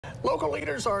Local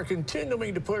leaders are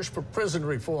continuing to push for prison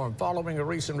reform following a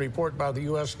recent report by the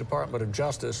U.S. Department of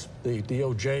Justice. The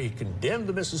DOJ condemned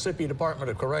the Mississippi Department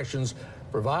of Corrections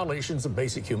for violations of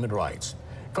basic human rights.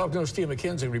 12 News' Tia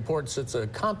McKenzie reports it's a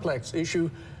complex issue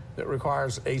that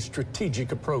requires a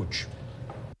strategic approach.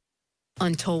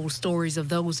 Untold stories of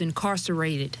those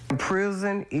incarcerated.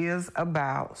 Prison is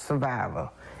about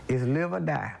survival. It's live or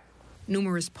die.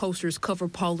 Numerous posters cover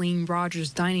Pauline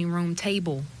Rogers' dining room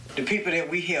table. The people that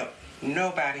we help,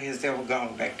 nobody has ever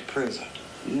gone back to prison.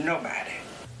 Nobody.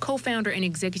 Co-founder and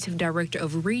executive director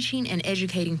of Reaching and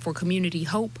Educating for Community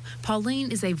Hope,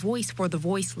 Pauline is a voice for the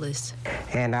voiceless.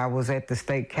 And I was at the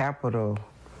state capitol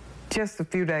just a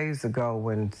few days ago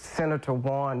when Senator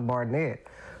Juan Barnett,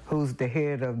 who's the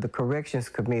head of the Corrections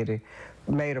Committee,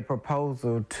 made a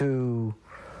proposal to,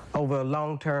 over a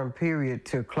long-term period,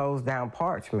 to close down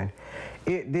Parchman.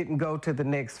 It didn't go to the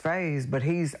next phase, but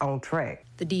he's on track.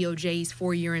 The DOJ's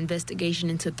 4-year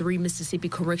investigation into 3 Mississippi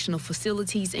correctional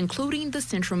facilities, including the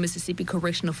Central Mississippi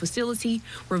Correctional Facility,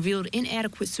 revealed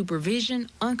inadequate supervision,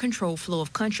 uncontrolled flow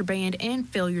of contraband, and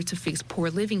failure to fix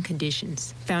poor living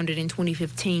conditions. Founded in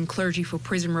 2015, Clergy for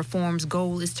Prison Reform's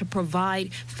goal is to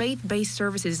provide faith-based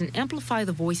services and amplify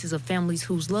the voices of families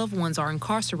whose loved ones are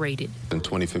incarcerated. In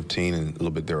 2015 and a little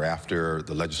bit thereafter,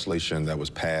 the legislation that was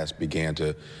passed began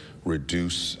to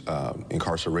reduce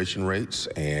incarceration rates,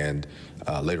 and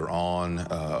later on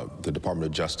the Department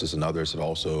of Justice and others have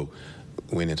also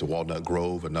went into Walnut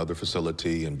Grove, another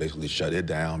facility, and basically shut it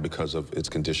down because of its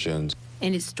conditions.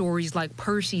 And it's stories like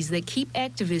Percy's that keep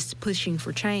activists pushing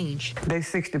for change. They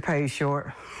 60 pays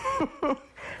short.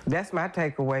 That's my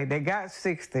takeaway. They got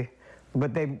 60,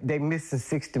 but they missing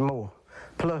 60 more,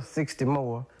 plus 60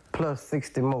 more, plus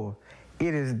 60 more.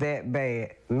 It is that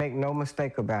bad. Make no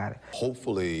mistake about it.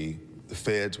 Hopefully, the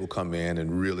feds will come in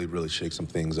and really shake some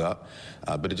things up.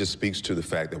 But it just speaks to the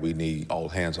fact that we need all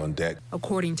hands on deck.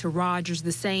 According to Rogers,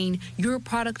 the saying, "You're a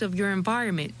product of your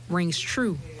environment," rings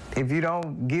true. If you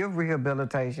don't give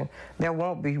rehabilitation, there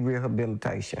won't be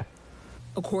rehabilitation.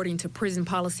 According to Prison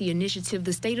Policy Initiative,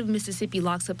 the state of Mississippi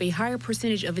locks up a higher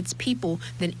percentage of its people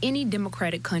than any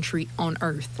democratic country on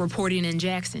earth. Reporting in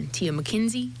Jackson, Tia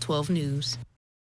McKenzie, 12 News.